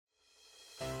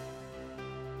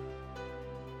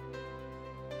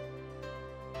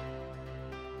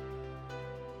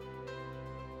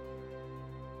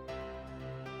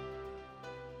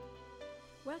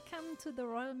Welcome to the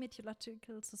Royal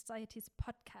Meteorological Society's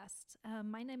podcast.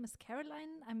 My name is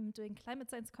Caroline. I'm doing climate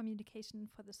science communication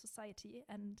for the Society,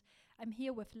 and I'm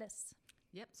here with Liz.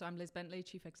 Yep, so I'm Liz Bentley,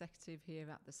 Chief Executive here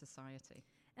at the Society.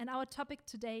 And our topic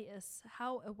today is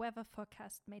how a weather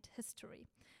forecast made history.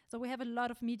 So we have a lot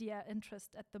of media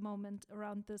interest at the moment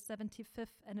around the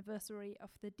 75th anniversary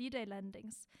of the D-Day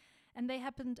landings. And they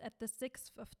happened at the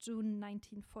 6th of June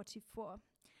 1944.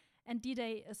 And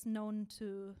D-Day is known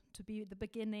to be the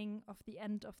beginning of the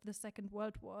end of the Second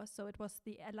World War. So it was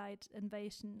the Allied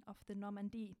invasion of the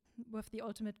Normandy with the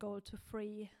ultimate goal to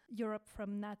free Europe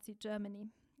from Nazi Germany.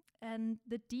 And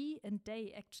the D in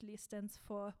day actually stands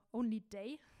for only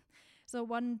day. So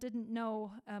one didn't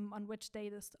know on which day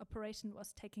this operation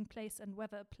was taking place, and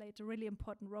weather played a really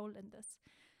important role in this.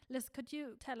 Liz, could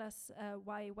you tell us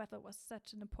why weather was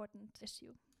such an important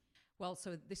issue? Well,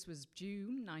 so this was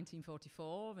June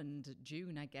 1944, and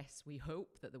June, I guess, we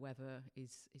hope that the weather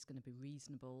is going to be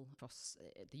reasonable across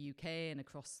the UK and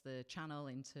across the Channel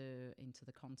into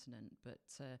the continent. But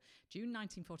June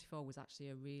 1944 was actually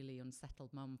a really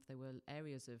unsettled month. There were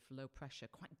areas of low pressure,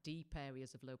 quite deep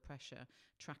areas of low pressure,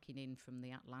 tracking in from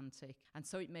the Atlantic. And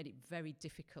so it made it very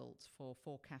difficult for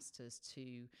forecasters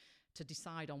to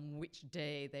decide on which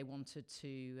day they wanted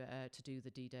to do the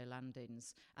D-Day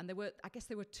landings. And there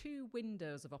were two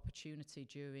windows of opportunity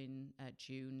during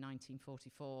June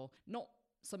 1944, not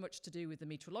so much to do with the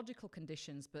meteorological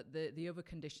conditions, but the other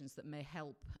conditions that may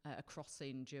help a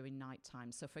crossing during night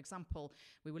time. So, for example,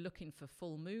 we were looking for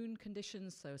full moon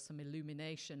conditions, so some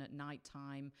illumination at night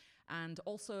time, and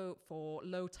also for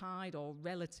low tide or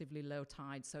relatively low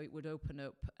tide, so it would open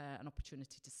up an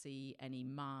opportunity to see any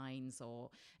mines or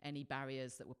any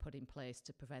barriers that were put in place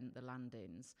to prevent the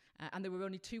landings. And there were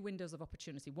only two windows of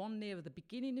opportunity, one near the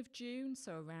beginning of June,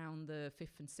 so around the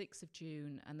 5th and 6th of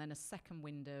June, and then a second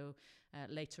window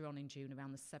later on in June,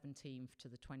 around the 17th to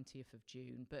the 20th of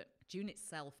June. But June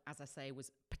itself, as I say,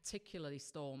 was particularly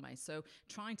stormy. So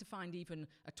trying to find even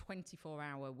a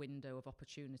 24-hour window of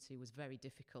opportunity was very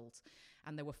difficult.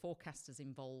 And there were forecasters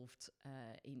involved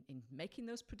in making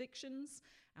those predictions.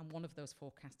 And one of those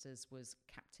forecasters was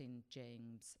Captain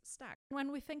James Stagg.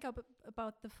 When we think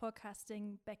about the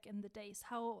forecasting back in the days,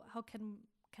 how can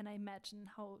I imagine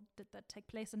how did that take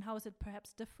place, and how is it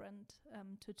perhaps different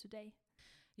to today?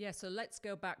 Yeah, so let's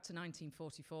go back to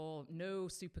 1944. No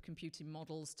supercomputing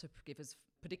models to give us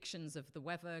predictions of the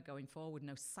weather going forward,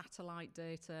 no satellite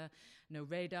data, no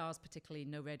radars, particularly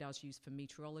no radars used for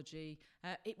meteorology.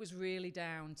 It was really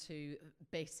down to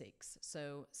basics.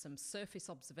 So some surface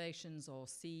observations or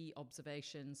sea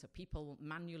observations, so people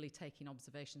manually taking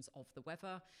observations of the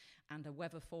weather, and a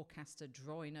weather forecaster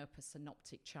drawing up a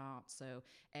synoptic chart, so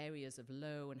areas of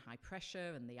low and high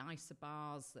pressure and the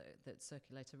isobars that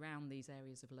circulate around these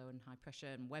areas of low and high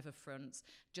pressure and weather fronts,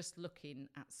 just looking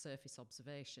at surface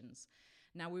observations.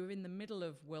 Now, we were in the middle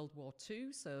of World War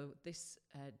II, so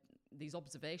these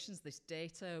observations, this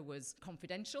data was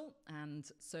confidential, and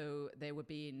so they were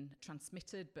being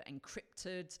transmitted but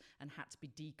encrypted and had to be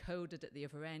decoded at the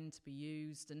other end to be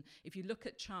used. And if you look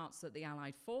at charts that the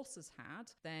Allied forces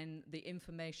had, then the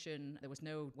information, there was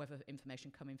no weather information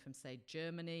coming from, say,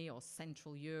 Germany or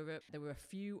Central Europe. There were a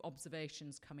few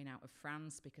observations coming out of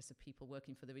France because of people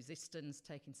working for the resistance,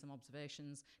 taking some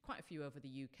observations, quite a few over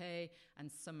the UK, and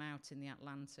some out in the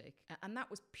Atlantic. And that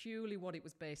was purely what it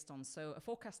was based on. So a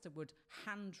forecaster would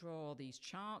hand draw these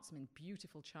charts, I mean,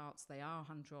 beautiful charts they are,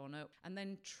 hand drawn up, and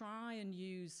then try and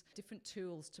use different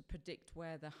tools to predict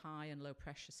where the high and low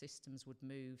pressure systems would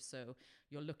move. So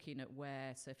you're looking at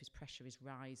where surface pressure is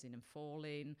rising and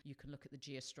falling. You can look at the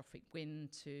geostrophic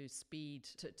wind to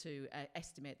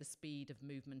estimate the speed of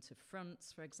movement of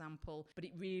fronts, for example. But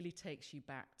it really takes you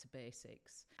back to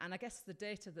basics. And I guess the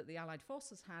data that the Allied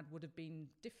forces had would have been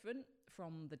different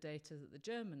from the data that the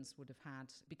Germans would have had,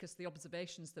 because the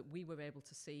observations that we were able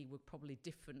to see were probably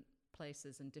different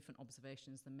places and different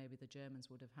observations than maybe the Germans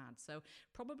would have had. So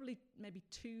probably maybe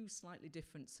two slightly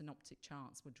different synoptic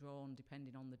charts were drawn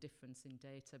depending on the difference in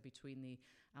data between the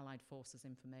Allied forces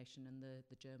information and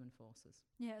the German forces.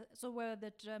 Yeah, so were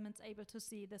the Germans able to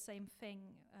see the same thing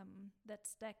that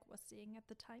Stagg was seeing at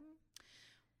the time?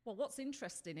 Well, what's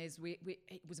interesting is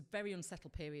it was a very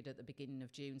unsettled period at the beginning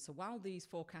of June. So while these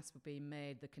forecasts were being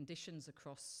made, the conditions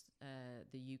across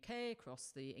the UK,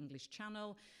 across the English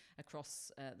Channel,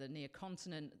 across the near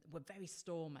continent were very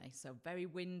stormy. So very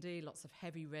windy, lots of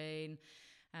heavy rain.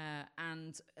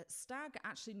 And Stagg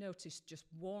actually noticed just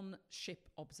one ship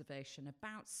observation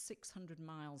about 600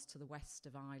 miles to the west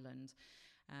of Ireland.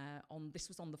 This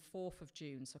was on the 4th of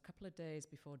June, so a couple of days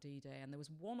before D-Day, and there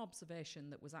was one observation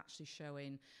that was actually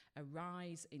showing a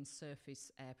rise in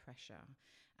surface air pressure.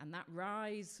 And that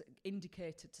rise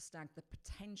indicated to Stagg the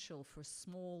potential for a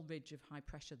small ridge of high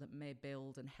pressure that may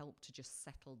build and help to just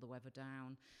settle the weather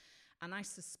down. And I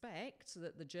suspect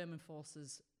that the German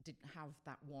forces didn't have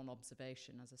that one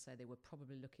observation. As I say, they were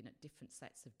probably looking at different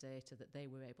sets of data that they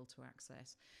were able to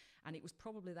access. And it was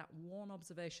probably that one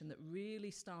observation that really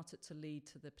started to lead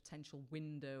to the potential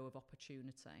window of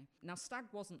opportunity. Now, Stagg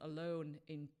wasn't alone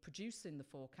in producing the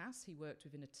forecast. He worked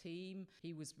within a team.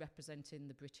 He was representing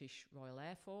the British Royal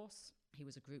Air Force. He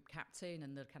was a group captain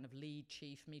and the kind of lead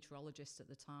chief meteorologist at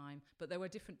the time. But there were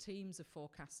different teams of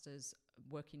forecasters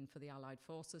working for the Allied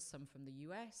forces, some from the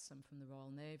US, some from the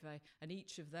Royal Navy, and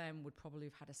each of them would probably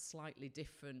have had a slightly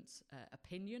different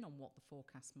opinion on what the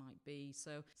forecast might be.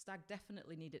 So Stagg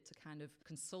definitely needed to kind of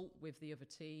consult with the other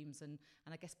teams and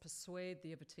I guess persuade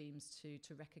the other teams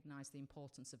to recognise the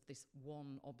importance of this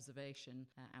one observation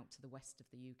out to the west of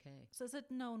the UK. So is it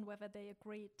known whether they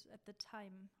agreed at the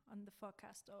time on the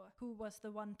forecast, or who was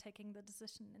the one taking the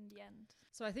decision in the end?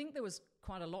 So I think there was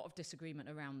quite a lot of disagreement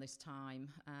around this time,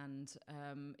 and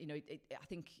I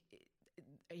think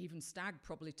even Stagg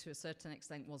probably to a certain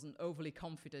extent wasn't overly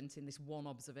confident in this one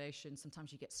observation.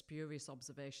 Sometimes you get spurious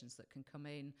observations that can come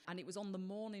in. And it was on the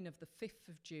morning of the 5th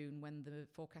of June when the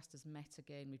forecasters met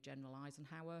again with General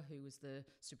Eisenhower, who was the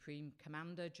supreme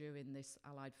commander during this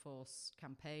Allied force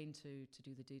campaign to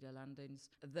do the D-Day landings,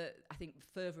 that I think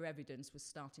further evidence was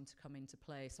starting to come into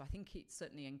play. So I think it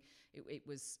certainly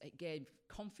it gave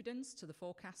confidence to the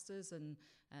forecasters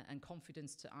and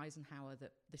confidence to Eisenhower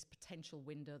that this potential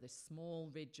window, this small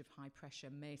ridge of high pressure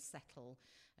may settle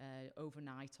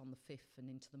overnight on the 5th and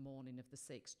into the morning of the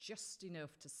 6th, just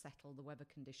enough to settle the weather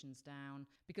conditions down.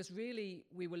 Because really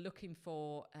we were looking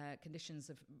for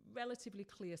conditions of relatively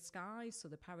clear skies so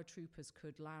the paratroopers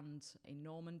could land in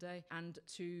Normandy and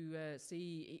to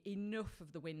see enough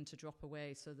of the wind to drop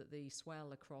away so that the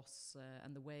swell across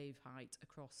and the wave height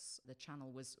across the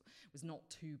channel was not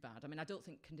too bad. I mean, I don't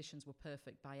think conditions were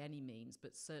perfect by any means,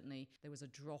 but certainly there was a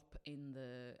drop in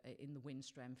the wind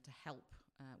strength to help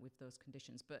with those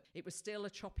conditions. But it was still a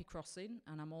choppy crossing,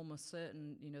 and I'm almost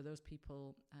certain, those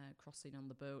people crossing on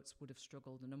the boats would have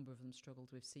struggled. A number of them struggled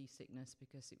with seasickness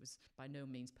because it was by no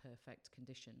means perfect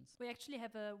conditions. We actually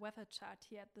have a weather chart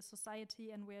here at the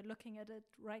Society, and we're looking at it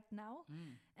right now.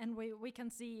 And we can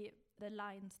see the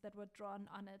lines that were drawn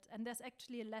on it. And there's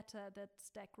actually a letter that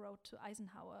Stagg wrote to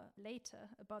Eisenhower later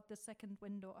about the second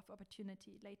window of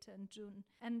opportunity later in June.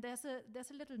 And there's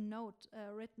a little note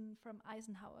written from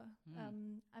Eisenhower.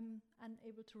 I'm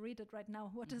unable to read it right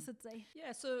now. What does it say?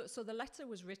 Yeah, so the letter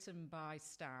was written by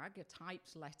Stagg, a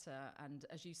typed letter, and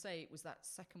as you say, it was that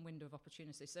second window of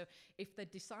opportunity. So if they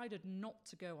decided not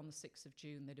to go on the 6th of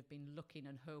June, they'd have been looking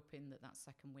and hoping that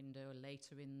second window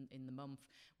later in the month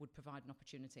would provide an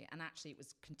opportunity. And actually it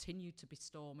was continued to be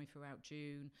stormy throughout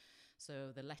June.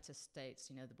 So the letter states,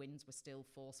 the winds were still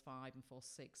force 5 and force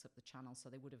 6 up the channel, so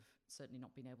they would have certainly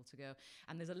not been able to go.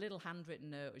 And there's a little handwritten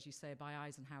note, as you say, by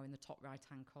Eisenhower in the top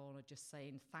right-hand corner, just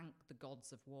saying, thank the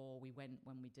gods of war we went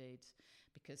when we did,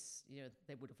 because,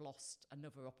 they would have lost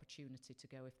another opportunity to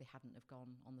go if they hadn't have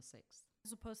gone on the 6th. I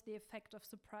suppose the effect of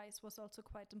surprise was also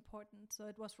quite important. So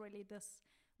it was really this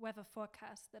weather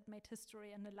forecast that made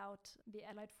history and allowed the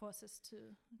Allied forces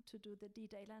to do the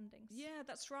D-Day landings. Yeah,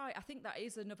 that's right. I think that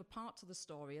is another part to the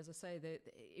story. As I say,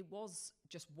 it was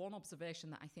just one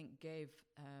observation that I think gave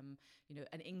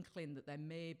an inkling that there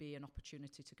may be an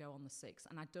opportunity to go on the 6th.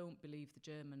 And I don't believe the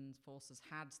German forces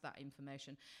had that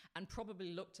information and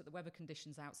probably looked at the weather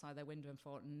conditions outside their window and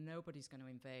thought, nobody's going to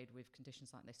invade with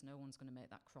conditions like this. No one's going to make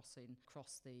that crossing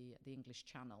across the English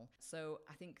Channel. So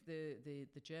I think the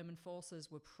German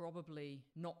forces were probably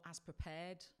not as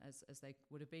prepared as they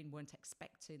would have been, weren't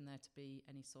expecting there to be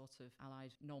any sort of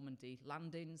Allied Normandy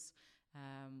landings.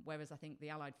 Whereas I think the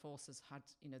Allied forces had,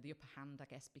 the upper hand, I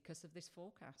guess, because of this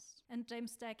forecast. And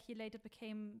James Stagg, he later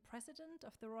became president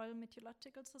of the Royal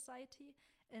Meteorological Society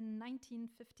in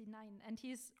 1959. And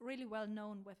he's really well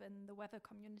known within the weather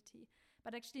community,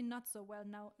 but actually not so well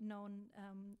known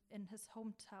in his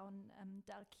hometown,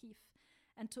 Dalkeith.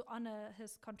 And to honor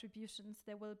his contributions,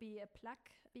 there will be a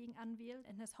plaque being unveiled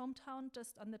in his hometown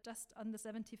just on the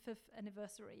 75th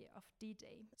anniversary of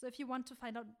D-Day. So if you want to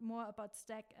find out more about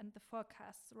Stagg and the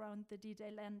forecasts around the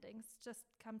D-Day landings, just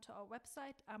come to our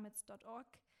website, amits.org,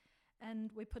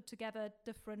 and we put together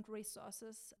different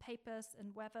resources, papers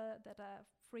and weather that are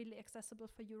freely accessible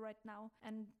for you right now.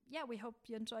 And yeah, we hope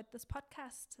you enjoyed this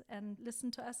podcast and listen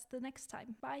to us the next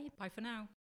time. Bye. Bye for now.